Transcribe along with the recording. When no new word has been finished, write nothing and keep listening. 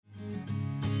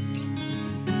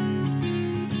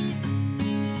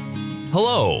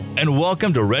Hello, and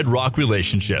welcome to Red Rock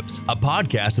Relationships, a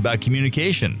podcast about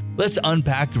communication. Let's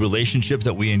unpack the relationships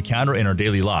that we encounter in our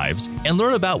daily lives and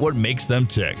learn about what makes them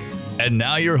tick. And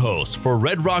now your host for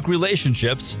Red Rock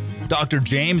Relationships, Dr.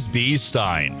 James B.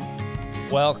 Stein.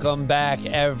 Welcome back,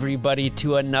 everybody,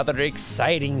 to another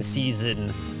exciting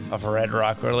season of Red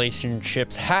Rock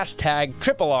Relationships. Hashtag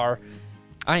Triple R.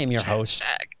 I am your host.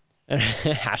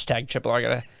 Hashtag Triple R.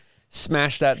 Gotta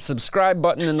smash that subscribe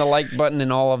button and the like button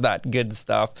and all of that good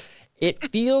stuff.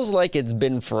 It feels like it's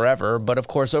been forever, but of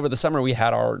course, over the summer we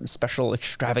had our special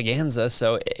extravaganza,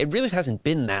 so it really hasn't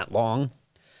been that long.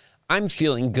 I'm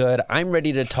feeling good. I'm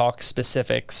ready to talk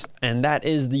specifics, and that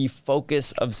is the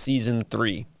focus of season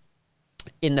 3.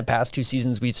 In the past 2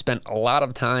 seasons, we've spent a lot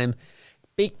of time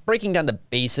breaking down the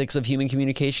basics of human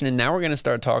communication, and now we're going to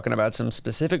start talking about some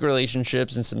specific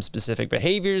relationships and some specific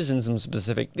behaviors and some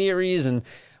specific theories, and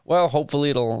well,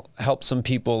 hopefully it'll help some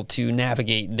people to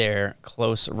navigate their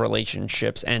close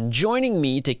relationships. And joining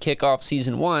me to kick off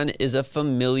season 1 is a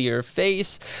familiar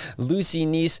face, Lucy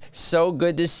Neese. So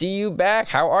good to see you back.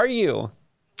 How are you?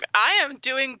 I am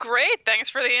doing great.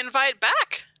 Thanks for the invite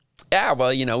back. Yeah,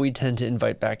 well, you know, we tend to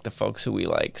invite back the folks who we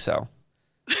like, so.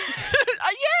 Yay,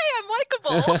 I'm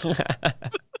likable.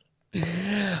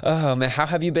 Oh, man, how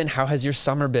have you been? How has your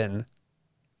summer been?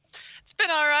 It's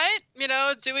been all right, you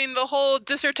know, doing the whole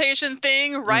dissertation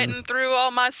thing, writing through all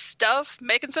my stuff,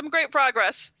 making some great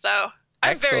progress. So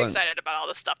I'm very excited about all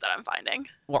the stuff that I'm finding.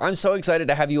 Well, I'm so excited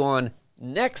to have you on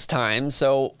next time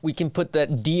so we can put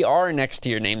that DR next to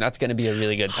your name. That's going to be a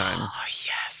really good time. Oh,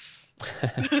 yes.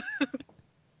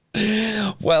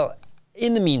 Well,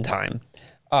 in the meantime,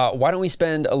 why don't we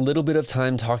spend a little bit of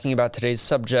time talking about today's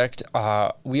subject?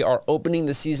 We are opening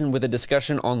the season with a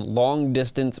discussion on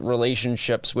long-distance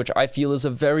relationships, which I feel is a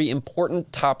very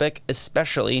important topic,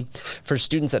 especially for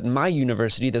students at my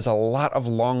university. There's a lot of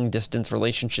long-distance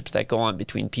relationships that go on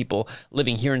between people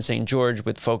living here in St. George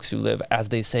with folks who live, as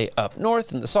they say, up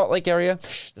north in the Salt Lake area.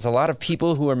 There's a lot of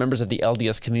people who are members of the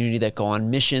LDS community that go on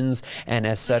missions and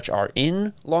as such are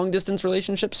in long-distance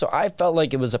relationships. So I felt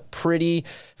like it was a pretty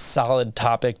solid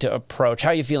topic to approach. How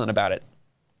are you feeling about it?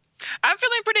 I'm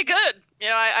feeling pretty good. You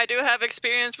know, I do have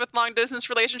experience with long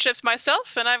distance relationships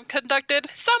myself, and I've conducted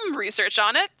some research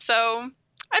on it, so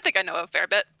I think I know a fair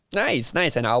bit. Nice.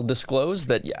 And I'll disclose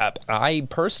that I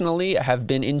personally have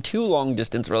been in 2 long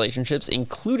distance relationships,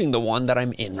 including the one that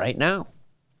I'm in right now.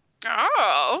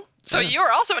 Oh, so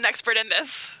you're also an expert in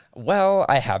this. Well,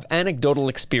 I have anecdotal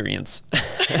experience.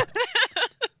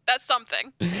 That's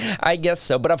something. I guess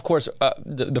so. But of course,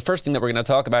 the first thing that we're going to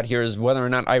talk about here is whether or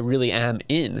not I really am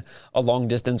in a long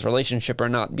distance relationship or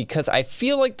not, because I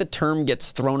feel like the term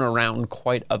gets thrown around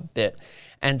quite a bit.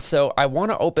 And so I want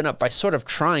to open up by sort of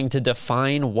trying to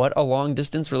define what a long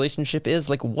distance relationship is.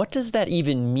 Like, what does that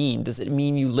even mean? Does it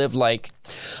mean you live like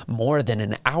more than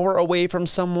an hour away from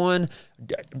someone?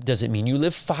 Does it mean you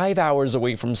live 5 hours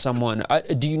away from someone?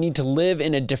 Do you need to live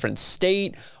in a different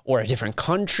state or a different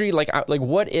country? Like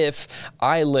what if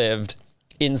I lived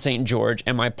in St. George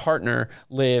and my partner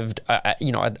lived, at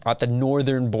the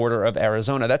northern border of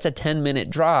Arizona? That's a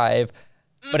 10-minute drive,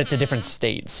 but it's a different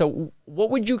state. So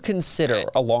what would you consider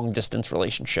a long-distance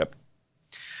relationship?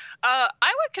 I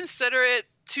would consider it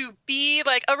to be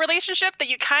like a relationship that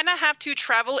you kind of have to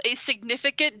travel a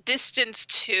significant distance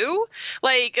to.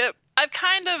 Like, I've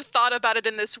kind of thought about it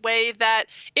in this way that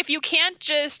if you can't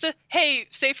just, hey,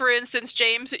 say for instance,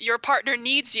 James, your partner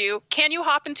needs you, can you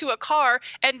hop into a car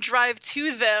and drive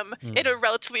to them in a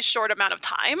relatively short amount of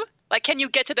time? Like, can you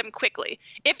get to them quickly?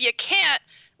 If you can't,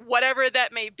 whatever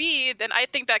that may be, then I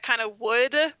think that kind of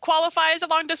would qualify as a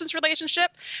long distance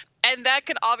relationship. And that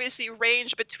can obviously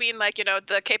range between, like, you know,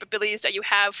 the capabilities that you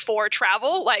have for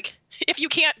travel. Like, if you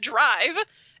can't drive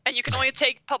and you can only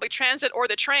take public transit or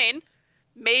the train,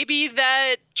 maybe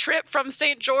that trip from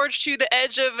St. George to the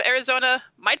edge of Arizona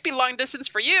might be long distance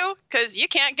for you because you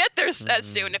can't get there as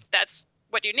soon if that's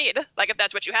what you need, like if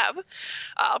that's what you have.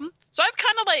 So I've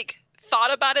kind of like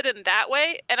thought about it in that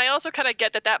way. And I also kind of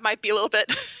get that might be a little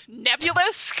bit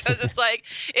nebulous because it's like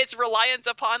it's reliance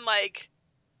upon like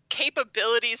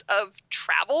capabilities of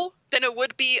travel than it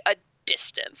would be a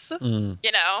distance,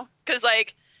 you know, because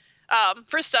like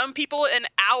for some people an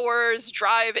hour's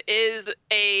drive is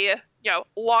a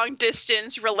long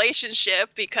distance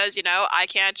relationship because, you know, I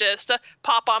can't just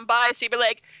pop on by, so you'd be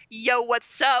like, yo,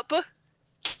 what's up?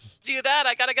 Do that.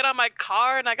 I got to get on my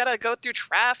car and I got to go through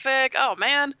traffic. Oh,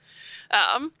 man.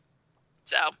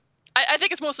 So I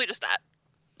think it's mostly just that.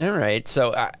 All right.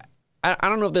 So I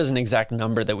don't know if there's an exact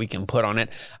number that we can put on it.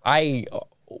 I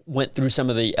went through some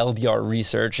of the LDR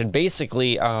research, and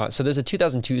basically, so there's a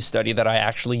 2002 study that I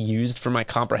actually used for my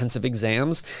comprehensive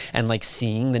exams, and like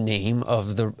seeing the name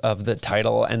of the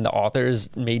title and the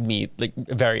authors made me like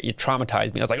it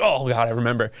traumatized me. I was like, oh God, I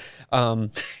remember.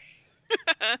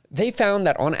 They found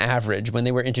that on average, when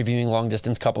they were interviewing long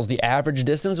distance couples, the average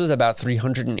distance was about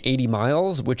 380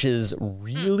 miles, which is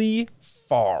really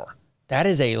far. That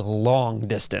is a long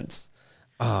distance.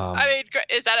 I mean,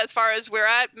 is that as far as we're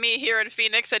at? Me here in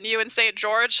Phoenix and you in St.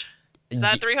 George? Is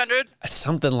that 300?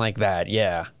 Something like that,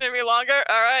 yeah. Maybe longer?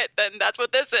 All right, then that's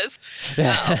what this is.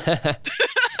 I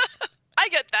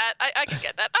get that. I can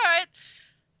get that. All right.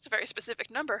 It's a very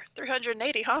specific number.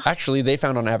 380, huh? Actually, they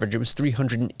found on average it was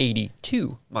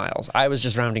 382 miles. I was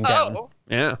just rounding down. Oh.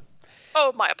 Yeah.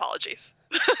 Oh, my apologies.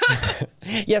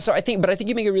 Yeah, so I think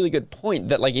you make a really good point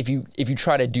that like if you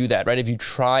try to do that, right? If you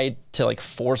try to like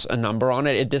force a number on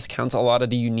it, it discounts a lot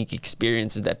of the unique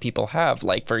experiences that people have.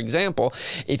 Like for example,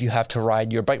 if you have to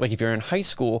ride your bike, like if you're in high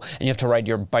school and you have to ride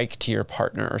your bike to your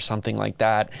partner or something like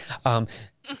that,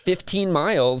 15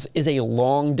 miles is a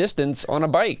long distance on a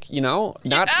bike, you know,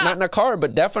 not in a car,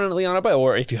 but definitely on a bike.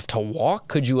 Or if you have to walk,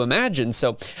 could you imagine?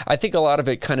 So I think a lot of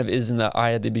it kind of is in the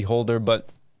eye of the beholder, but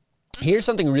here's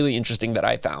something really interesting that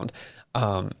I found.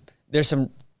 There's some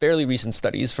fairly recent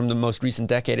studies from the most recent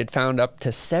decade. It found up to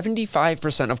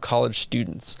 75% of college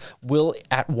students will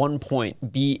at one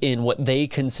point be in what they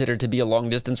consider to be a long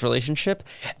distance relationship.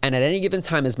 And at any given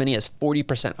time, as many as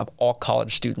 40% of all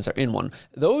college students are in one.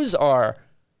 Those are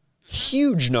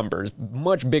huge numbers,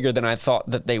 much bigger than I thought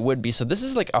that they would be. So this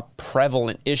is like a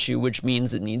prevalent issue, which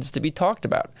means it needs to be talked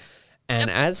about. And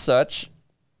as such,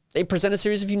 they present a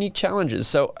series of unique challenges.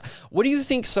 So what do you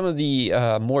think some of the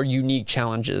more unique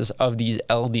challenges of these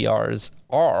LDRs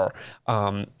are?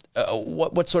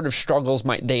 What sort of struggles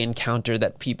might they encounter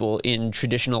that people in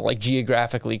traditional, like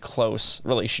geographically close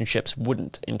relationships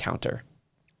wouldn't encounter?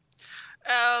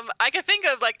 I can think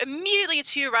of like immediately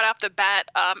two right off the bat,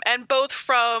 and both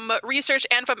from research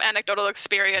and from anecdotal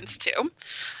experience too.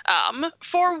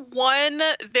 For one,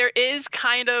 there is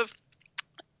kind of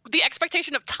the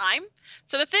expectation of time.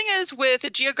 So the thing is with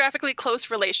geographically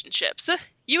close relationships,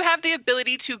 you have the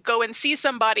ability to go and see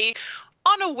somebody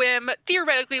on a whim,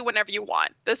 theoretically, whenever you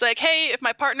want. There's like, hey, if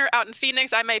my partner out in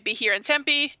Phoenix, I might be here in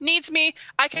Tempe, needs me,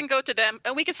 I can go to them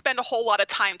and we can spend a whole lot of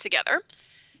time together.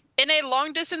 In a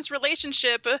long distance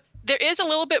relationship, there is a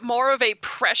little bit more of a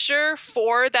pressure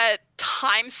for that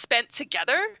time spent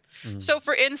together. Mm-hmm. So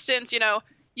for instance, you know,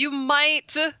 you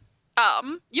might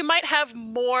have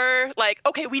more like,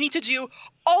 okay, we need to do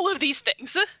all of these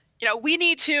things. You know, we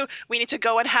need to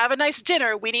go and have a nice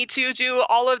dinner. We need to do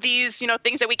all of these, you know,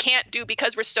 things that we can't do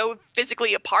because we're so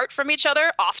physically apart from each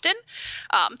other often.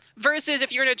 Versus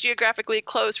if you're in a geographically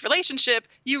close relationship,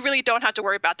 you really don't have to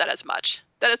worry about that as much.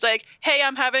 That it's like, hey,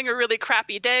 I'm having a really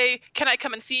crappy day. Can I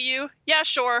come and see you? Yeah,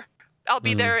 sure. I'll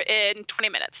be there in 20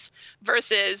 minutes.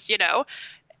 Versus, you know,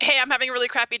 hey, I'm having a really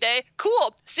crappy day.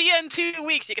 Cool. See you in 2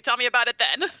 weeks. You can tell me about it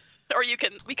then. Or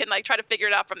we can like try to figure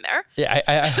it out from there. Yeah,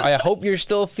 I hope you're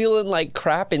still feeling like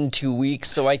crap in 2 weeks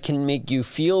so I can make you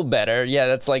feel better. Yeah,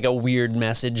 that's like a weird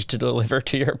message to deliver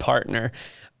to your partner.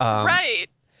 Right.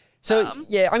 So,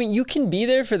 yeah, I mean, you can be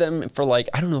there for them for like,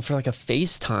 I don't know, for like a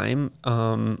FaceTime.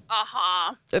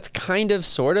 That's kind of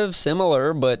sort of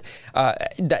similar, but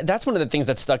that's one of the things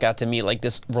that stuck out to me, like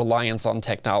this reliance on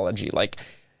technology. Like,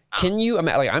 can you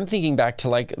imagine, like, I'm thinking back to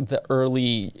like the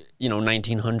early,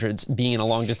 1900s, being in a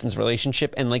long distance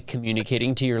relationship and like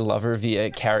communicating to your lover via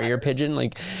carrier pigeon.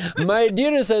 Like, my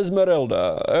dearest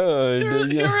Esmeralda.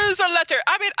 Here is a letter.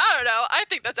 I mean, I don't know. I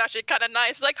think that's actually kind of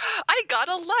nice. Like, I got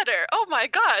a letter. Oh my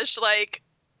gosh. Like,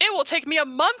 it will take me a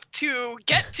month to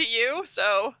get to you.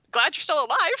 So glad you're still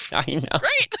alive. I know.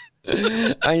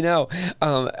 Great. I know.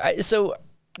 So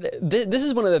this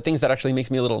is one of the things that actually makes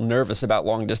me a little nervous about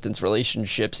long distance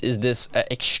relationships is this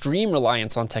extreme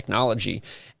reliance on technology.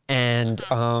 And,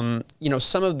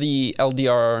 some of the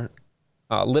LDR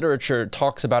literature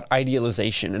talks about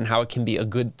idealization and how it can be a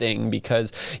good thing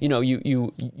because, you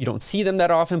don't see them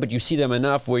that often, but you see them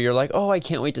enough where you're like, oh, I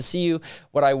can't wait to see you.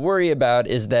 What I worry about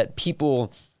is that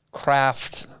people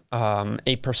craft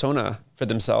a persona for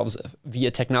themselves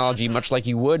via technology, much like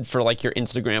you would for like your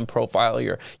Instagram profile,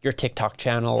 your TikTok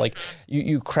channel. Like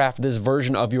you craft this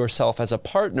version of yourself as a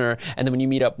partner, and then when you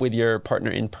meet up with your partner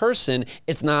in person,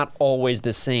 it's not always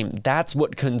the same. That's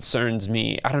what concerns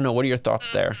me. I don't know. What are your thoughts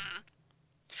there?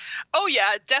 Oh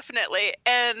yeah, definitely.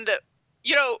 And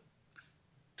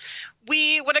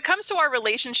when it comes to our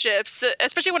relationships,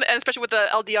 especially with the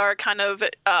LDR kind of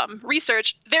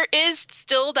research, there is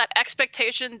still that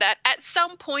expectation that at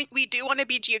some point we do want to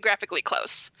be geographically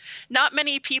close. Not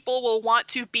many people will want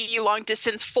to be long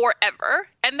distance forever,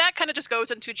 and that kind of just goes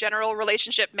into general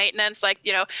relationship maintenance. Like,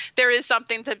 there is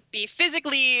something to be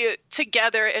physically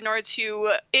together in order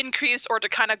to increase or to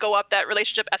kind of go up that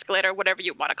relationship escalator, whatever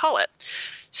you want to call it.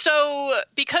 So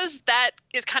because that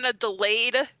is kind of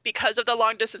delayed because of the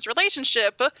long distance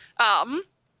relationship,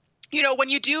 when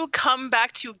you do come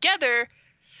back together,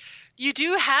 you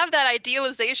do have that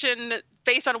idealization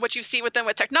based on what you've seen with them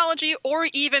with technology, or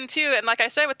even too, and like I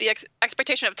said, with the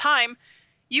expectation of time,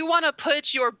 you want to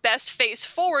put your best face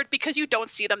forward because you don't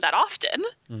see them that often.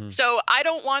 Mm-hmm. So I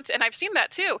don't want, and I've seen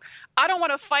that too, I don't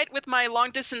want to fight with my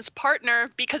long distance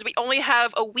partner because we only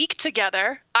have a week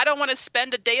together. I don't want to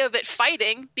spend a day of it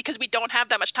fighting because we don't have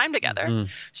that much time together. Mm-hmm.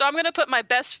 So I'm going to put my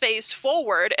best face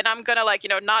forward, and I'm going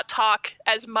to not talk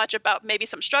as much about maybe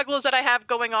some struggles that I have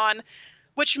going on,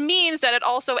 which means that it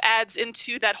also adds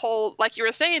into that whole, like you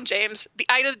were saying, James, the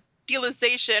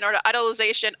idealization or the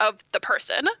idolization of the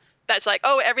person. That's like,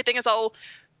 oh, everything is all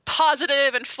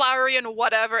positive and flowery and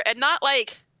whatever, and not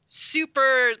like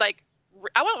super, like,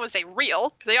 I won't want to say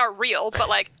real, because they are real, but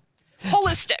like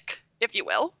holistic, if you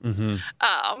will. Mm-hmm.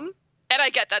 And I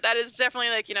get that. That is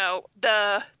definitely like,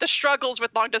 the struggles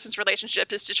with long distance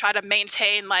relationships is to try to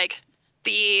maintain like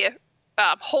the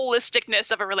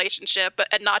holisticness of a relationship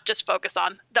and not just focus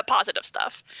on the positive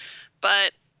stuff.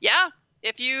 But yeah,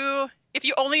 if you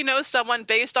only know someone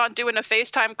based on doing a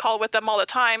FaceTime call with them all the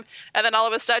time, and then all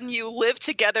of a sudden you live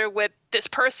together with this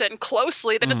person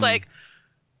closely, then it's like,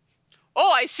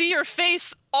 oh, I see your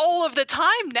face all of the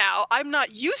time now. I'm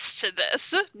not used to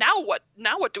this. Now what?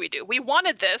 Now what do we do? We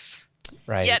wanted this.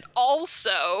 Right. Yet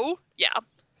also, yeah.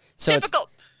 So difficult.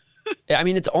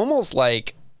 It's almost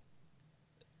like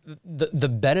the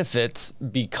benefits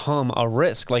become a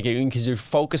risk, like, because you're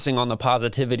focusing on the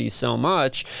positivity so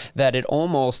much that it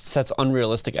almost sets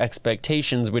unrealistic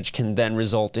expectations, which can then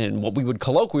result in what we would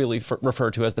colloquially refer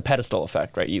to as the pedestal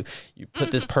effect, right? You put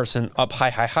this person up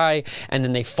high, and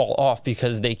then they fall off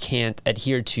because they can't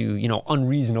adhere to,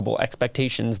 unreasonable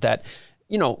expectations that,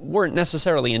 weren't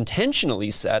necessarily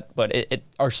intentionally set, but it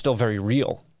are still very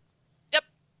real. Yep.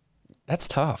 That's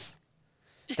tough.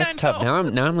 That's tough. Now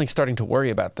I'm like starting to worry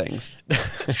about things.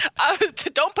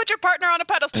 Don't put your partner on a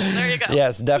pedestal. There you go.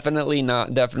 Yes, definitely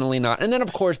not. Definitely not. And then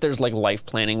of course there's like life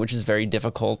planning, which is very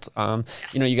difficult.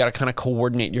 Yes. You got to kind of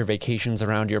coordinate your vacations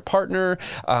around your partner.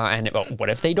 And what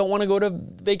if they don't want to go to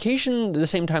vacation the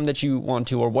same time that you want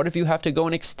to? Or what if you have to go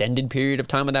an extended period of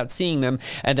time without seeing them?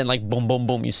 And then like boom, boom,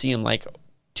 boom, you see them like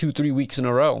 2-3 weeks in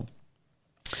a row.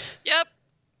 Yep.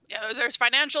 There's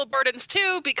financial burdens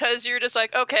too, because you're just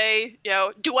like, okay,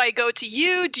 do I go to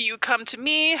you? Do you come to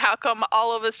me? How come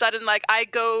all of a sudden, like, I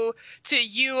go to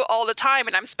you all the time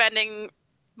and I'm spending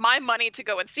my money to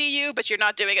go and see you, but you're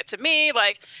not doing it to me?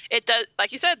 Like, it does,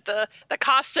 like you said, the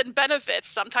costs and benefits.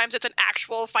 Sometimes it's an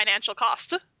actual financial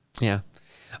cost. Yeah.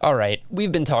 All right.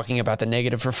 We've been talking about the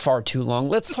negative for far too long.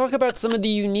 Let's talk about some of the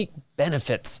unique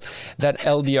benefits that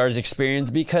LDRs experience,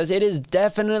 because it is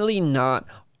definitely not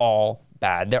all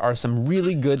bad. There are some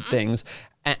really good things,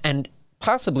 and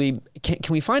possibly can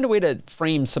we find a way to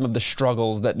frame some of the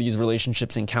struggles that these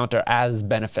relationships encounter as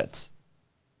benefits?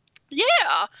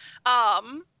 Yeah.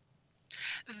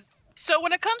 So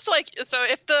when it comes to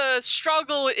if the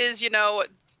struggle is,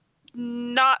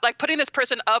 not like putting this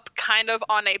person up kind of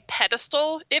on a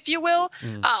pedestal, if you will,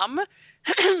 that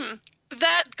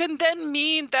can then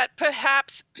mean that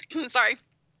perhaps,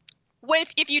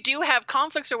 if you do have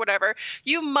conflicts or whatever,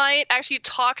 you might actually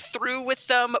talk through with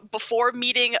them before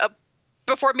meeting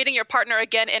your partner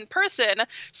again in person,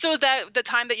 so that the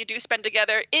time that you do spend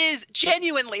together is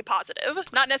genuinely positive.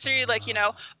 Not necessarily like,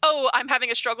 oh, I'm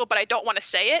having a struggle, but I don't want to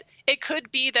say it. It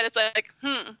could be that it's like,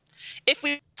 if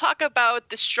we talk about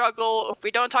the struggle, if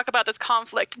we don't talk about this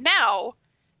conflict now,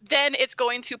 then it's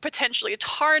going to potentially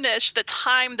tarnish the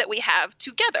time that we have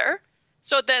together.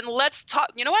 So then let's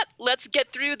talk, let's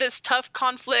get through this tough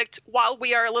conflict while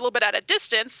we are a little bit at a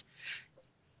distance,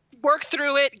 work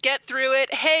through it, get through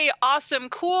it. Hey, awesome,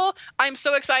 cool. I'm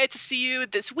so excited to see you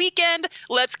this weekend.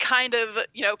 Let's kind of,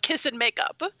 kiss and make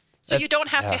up. So you don't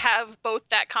have to have both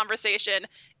that conversation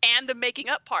and the making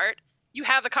up part. You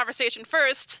have the conversation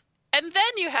first, and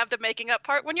then you have the making up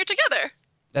part when you're together.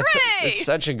 That's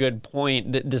such a good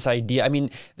point, this idea. I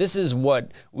mean, this is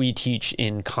what we teach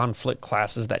in conflict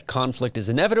classes, that conflict is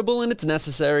inevitable and it's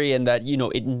necessary and that,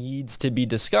 it needs to be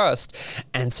discussed.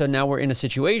 And so now we're in a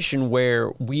situation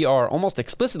where we are almost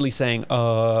explicitly saying,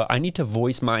 I need to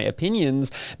voice my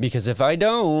opinions because if I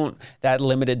don't, that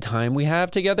limited time we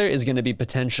have together is going to be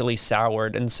potentially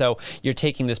soured. And so you're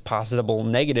taking this possible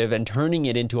negative and turning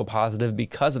it into a positive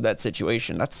because of that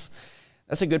situation. That's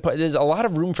a good point. There's a lot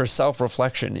of room for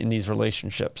self-reflection in these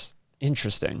relationships.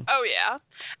 Interesting. Oh, yeah.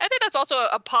 I think that's also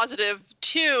a positive,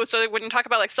 too. So when you talk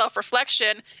about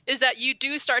self-reflection, is that you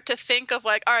do start to think of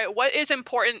all right, what is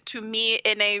important to me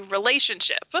in a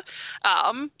relationship?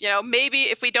 Maybe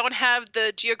if we don't have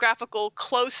the geographical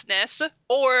closeness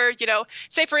or,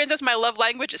 say, for instance, my love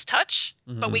language is touch,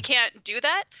 but we can't do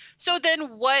that. So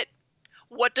then what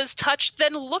does touch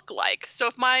then look like? So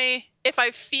if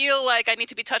I feel like I need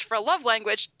to be touched for a love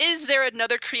language, is there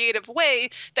another creative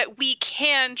way that we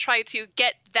can try to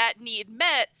get that need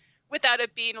met without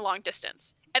it being long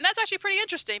distance? And that's actually pretty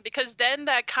interesting because then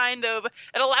that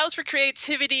it allows for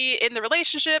creativity in the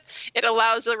relationship. It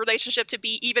allows the relationship to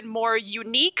be even more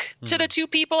unique to the two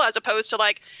people as opposed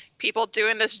to people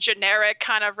doing this generic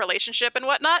kind of relationship and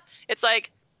whatnot. It's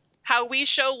how we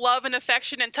show love and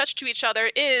affection and touch to each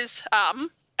other is,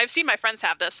 I've seen my friends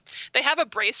have this. They have a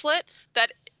bracelet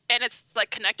and it's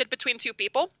connected between two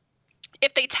people.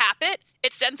 If they tap it,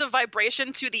 it sends a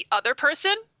vibration to the other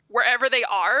person wherever they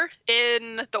are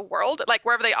in the world,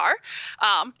 wherever they are.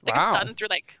 It's done through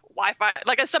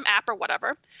Wi-Fi, some app or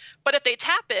whatever. But if they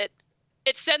tap it,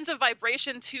 it sends a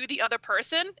vibration to the other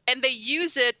person and they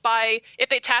use it if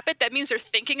they tap it, that means they're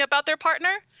thinking about their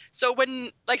partner. So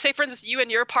when, say, for instance, you and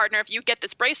your partner, if you get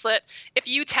this bracelet, if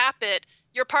you tap it,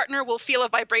 your partner will feel a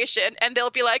vibration and they'll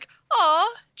be like,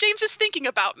 "Oh, James is thinking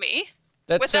about me."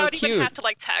 That's without so cute. even have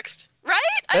to text. Right?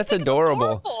 That's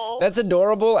adorable. That's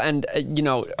adorable. And,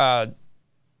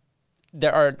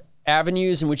 there are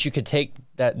avenues in which you could take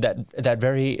that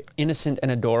very innocent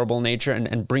and adorable nature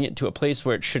and bring it to a place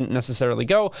where it shouldn't necessarily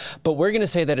go. But we're going to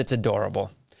say that it's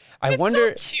adorable. I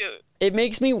wonder. So cute. It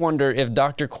makes me wonder if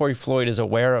Dr. Corey Floyd is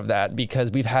aware of that because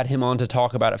we've had him on to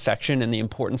talk about affection and the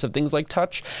importance of things like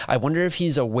touch. I wonder if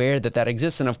he's aware that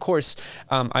exists. And of course,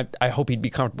 I hope he'd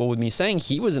be comfortable with me saying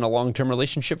he was in a long-term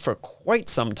relationship for quite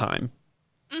some time.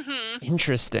 Mm-hmm.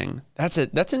 Interesting. That's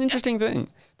an interesting thing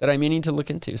that I'm meaning to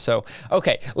look into. So,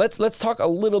 okay, let's talk a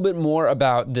little bit more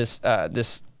about this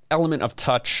element of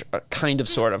touch,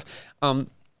 sort of.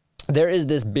 There is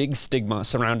this big stigma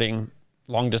surrounding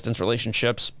long-distance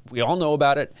relationships. We all know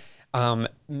about it.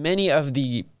 Many of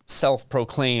the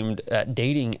self-proclaimed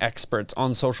dating experts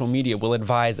on social media will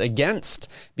advise against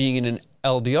being in an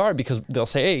LDR because they'll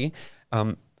say, hey,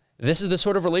 this is the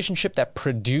sort of relationship that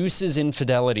produces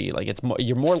infidelity.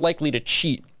 You're more likely to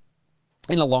cheat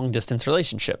in a long-distance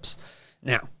relationships.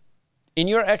 Now, in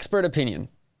your expert opinion,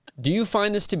 do you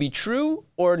find this to be true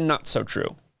or not so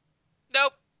true?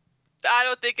 Nope. I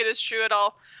don't think it is true at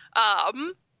all.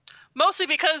 Mostly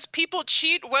because people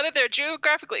cheat whether they're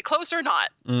geographically close or not.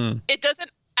 It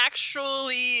doesn't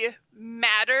actually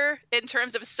matter in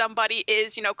terms of somebody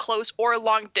is, close or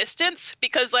long distance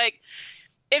because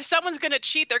if someone's going to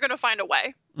cheat, they're going to find a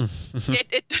way. That's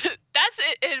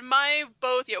it in my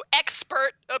both,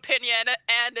 expert opinion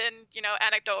and in,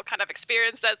 anecdotal kind of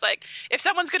experience. That's if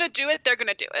someone's going to do it, they're going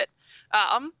to do it.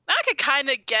 I could kind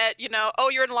of get,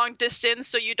 you're in long distance,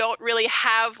 so you don't really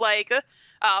have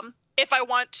if I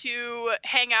want to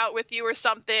hang out with you or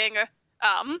something,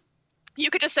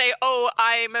 you could just say,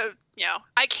 I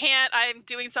can't, I'm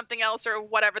doing something else or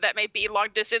whatever that may be long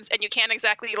distance. And you can't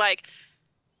exactly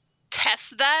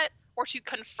test that or to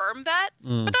confirm that.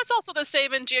 But that's also the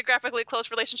same in geographically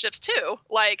close relationships too.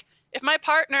 If my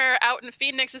partner out in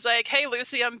Phoenix is like, "Hey,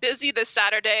 Lucy, I'm busy this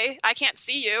Saturday. I can't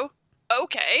see you."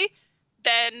 Okay,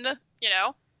 then,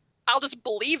 I'll just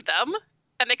believe them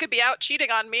and they could be out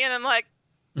cheating on me. And I'm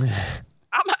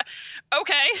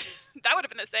okay, that would have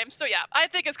been the same. So yeah, I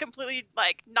think it's completely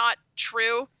not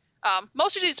true.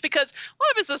 Mostly it's because a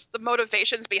lot of it's just the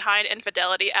motivations behind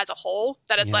infidelity as a whole.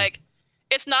 That it's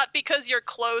it's not because you're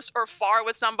close or far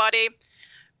with somebody.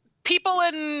 People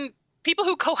who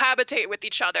cohabitate with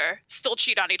each other still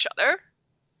cheat on each other.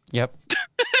 Yep.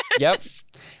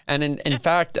 And in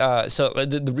fact, so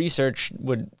the research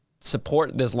would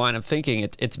support this line of thinking.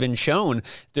 It's been shown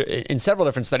in several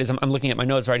different studies. I'm looking at my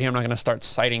notes right here. I'm not going to start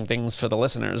citing things for the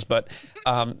listeners, but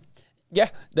Yeah,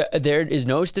 there is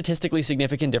no statistically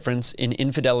significant difference in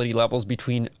infidelity levels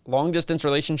between long-distance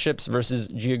relationships versus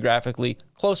geographically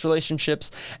close relationships.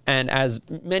 And as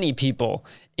many people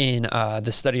in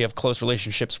the study of close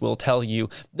relationships will tell you,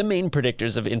 the main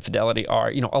predictors of infidelity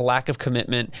are, a lack of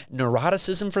commitment.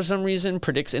 Neuroticism, for some reason,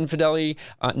 predicts infidelity.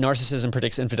 Narcissism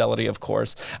predicts infidelity, of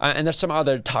course. And there's some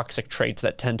other toxic traits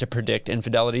that tend to predict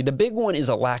infidelity. The big one is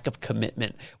a lack of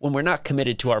commitment. When we're not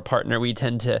committed to our partner, we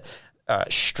tend to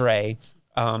stray.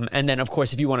 And then, of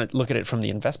course, if you want to look at it from the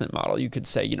investment model, you could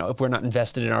say, if we're not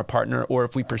invested in our partner, or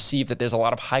if we perceive that there's a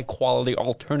lot of high quality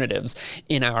alternatives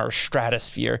in our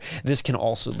stratosphere, this can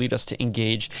also lead us to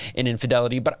engage in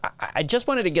infidelity. But I just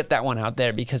wanted to get that one out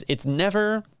there because it's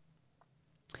never...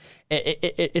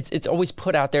 It's always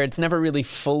put out there. It's never really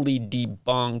fully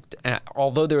debunked,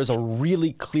 although there is a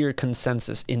really clear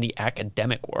consensus in the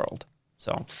academic world.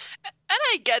 So, and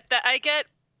I get that.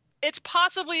 It's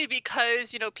possibly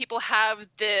because, people have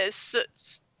this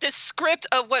script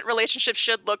of what relationships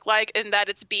should look like and that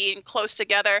it's being close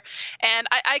together. And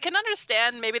I can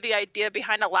understand maybe the idea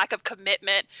behind a lack of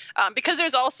commitment because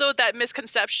there's also that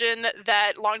misconception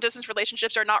that long distance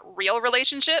relationships are not real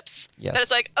relationships. Yes. That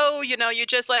it's like, oh, you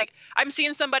just like, I'm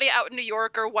seeing somebody out in New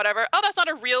York or whatever. Oh, that's not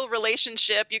a real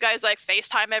relationship. You guys like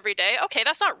FaceTime every day. Okay,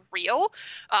 that's not real.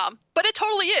 But it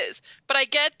totally is. But I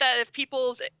get that if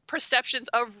people's perceptions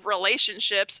of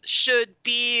relationships should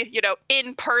be,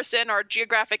 in person or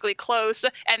geographically close,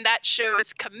 and that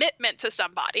shows commitment to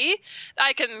somebody,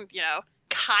 I can,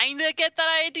 kind of get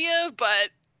that idea, but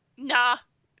nah.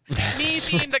 me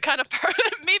being the kind of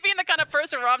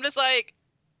person where I'm just like,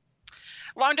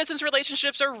 long distance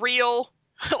relationships are real.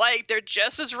 Like, they're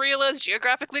just as real as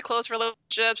geographically close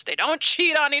relationships. They don't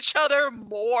cheat on each other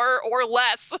more or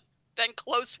less than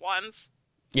close ones.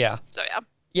 Yeah. So yeah.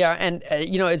 Yeah, and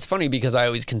it's funny because I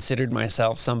always considered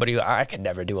myself somebody who I could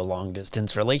never do a long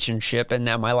distance relationship, and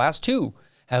now my last two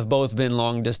have both been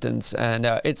long distance, and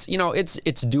it's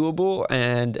doable,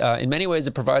 and in many ways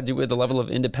it provides you with a level of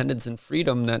independence and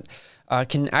freedom that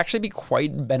can actually be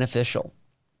quite beneficial.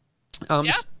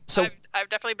 So I've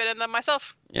definitely been in them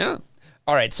myself. Yeah.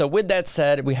 All right. So with that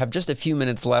said, we have just a few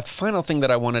minutes left. Final thing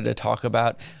that I wanted to talk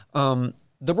about.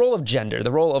 The role of gender,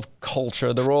 the role of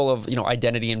culture, the role of,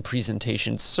 identity and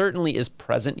presentation certainly is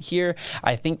present here.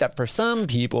 I think that for some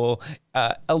people,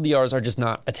 LDRs are just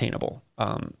not attainable.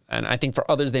 And I think for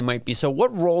others, they might be. So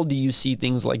what role do you see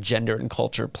things like gender and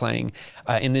culture playing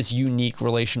in this unique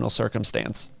relational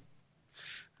circumstance?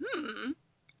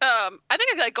 I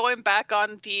think like going back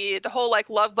on the whole like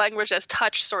love language as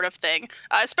touch sort of thing,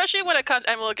 especially when it comes,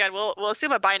 and we'll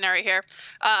assume a binary here.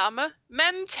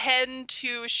 Men tend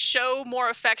to show more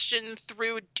affection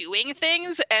through doing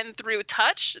things and through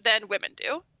touch than women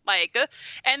do.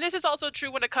 And this is also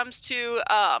true when it comes to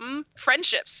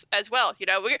friendships as well.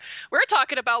 We're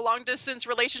talking about long distance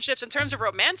relationships in terms of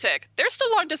romantic. There's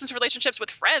still long distance relationships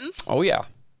with friends. Oh yeah,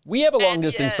 we have a long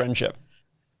distance friendship.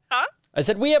 Huh? I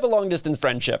said we have a long-distance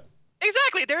friendship.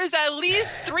 Exactly. There is at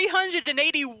least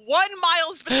 381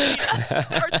 miles between us,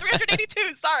 or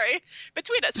 382, sorry,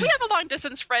 between us. We have a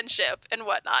long-distance friendship and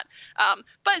whatnot.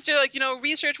 But so,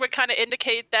 research would kind of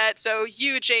indicate that. So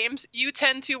you, James, you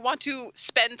tend to want to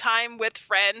spend time with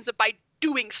friends by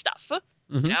doing stuff.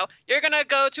 Mm-hmm. You're going to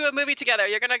go to a movie together.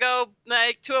 You're going to go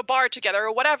to a bar together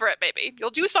or whatever it may be. You'll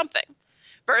do something.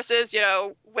 Versus,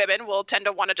 women will tend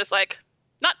to want to just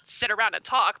not sit around and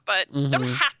talk, but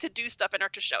don't have to do stuff in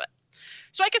order to show it.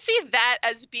 So I could see that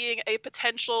as being a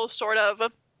potential sort of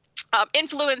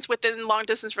influence within long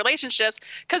distance relationships,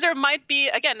 because there might be,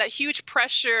 again, that huge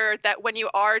pressure that when you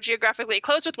are geographically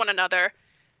close with one another,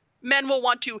 men will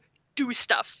want to do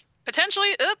stuff. Potentially,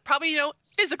 probably,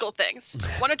 physical things.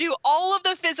 Want to do all of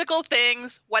the physical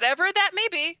things, whatever that may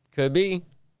be. Could be.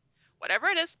 Whatever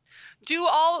it is. Do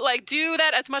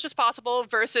that as much as possible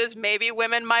versus maybe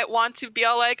women might want to be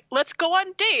all like, let's go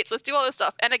on dates. Let's do all this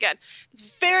stuff. And again, it's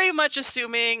very much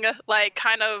assuming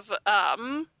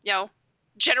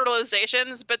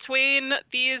generalizations between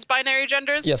these binary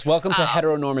genders. Yes. Welcome to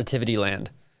heteronormativity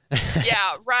land.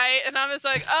 Yeah. Right. And I'm just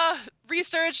like,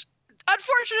 research.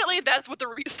 Unfortunately, that's what the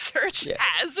research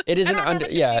has. It is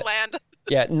land.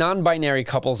 Yeah, non-binary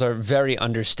couples are very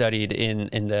understudied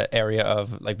in the area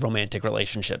of romantic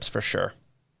relationships for sure.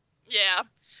 Yeah,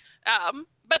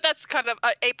 but that's kind of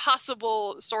a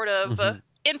possible sort of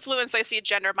influence I see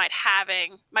gender might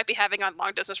be having on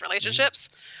long distance relationships.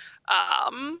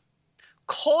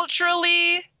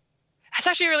 Culturally, that's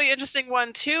actually a really interesting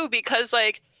one too, because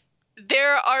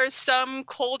there are some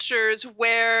cultures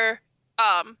where,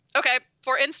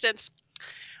 for instance,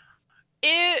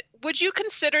 would you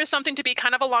consider something to be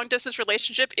kind of a long distance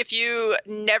relationship if you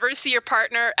never see your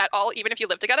partner at all, even if you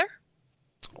live together?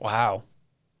 Wow.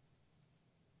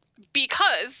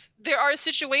 Because there are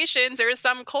situations, there are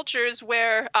some cultures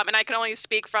where, and I can only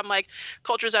speak from like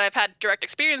cultures that I've had direct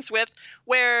experience with,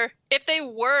 where if they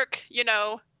work,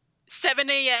 7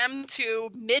 a.m. to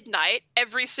midnight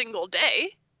every single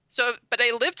day, but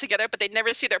they live together, but they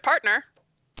never see their partner.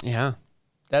 Yeah.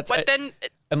 Then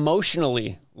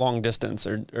emotionally long distance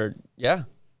or yeah.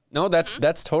 No,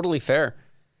 that's totally fair.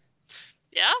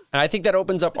 Yeah. And I think that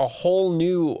opens up a whole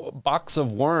new box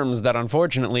of worms that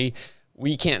unfortunately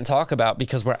we can't talk about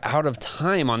because we're out of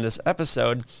time on this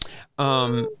episode.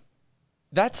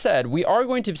 That said, we are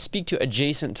going to speak to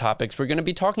adjacent topics. We're going to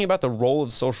be talking about the role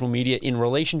of social media in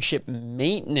relationship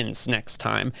maintenance next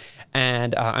time.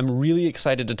 And I'm really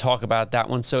excited to talk about that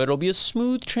one. So it'll be a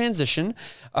smooth transition.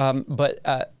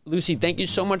 But Lucy, thank you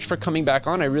so much for coming back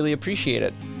on. I really appreciate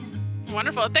it.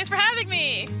 Wonderful. Thanks for having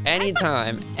me.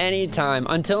 Anytime.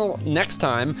 Until next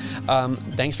time,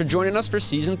 thanks for joining us for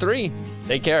season 3.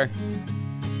 Take care.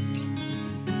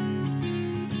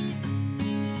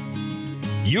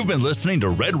 You've been listening to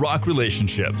Red Rock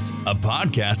Relationships, a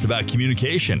podcast about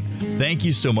communication. Thank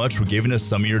you so much for giving us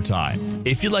some of your time.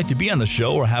 If you'd like to be on the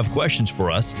show or have questions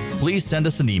for us, please send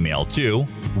us an email to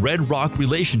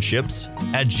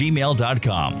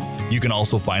redrockrelationships@gmail.com. You can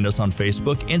also find us on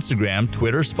Facebook, Instagram,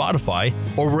 Twitter, Spotify,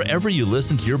 or wherever you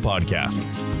listen to your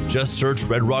podcasts. Just search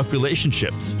Red Rock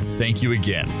Relationships. Thank you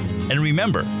again. And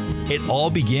remember, it all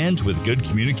begins with good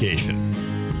communication.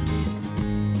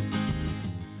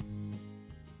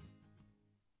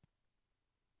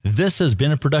 This has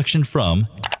been a production from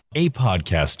A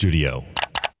Podcast Studio.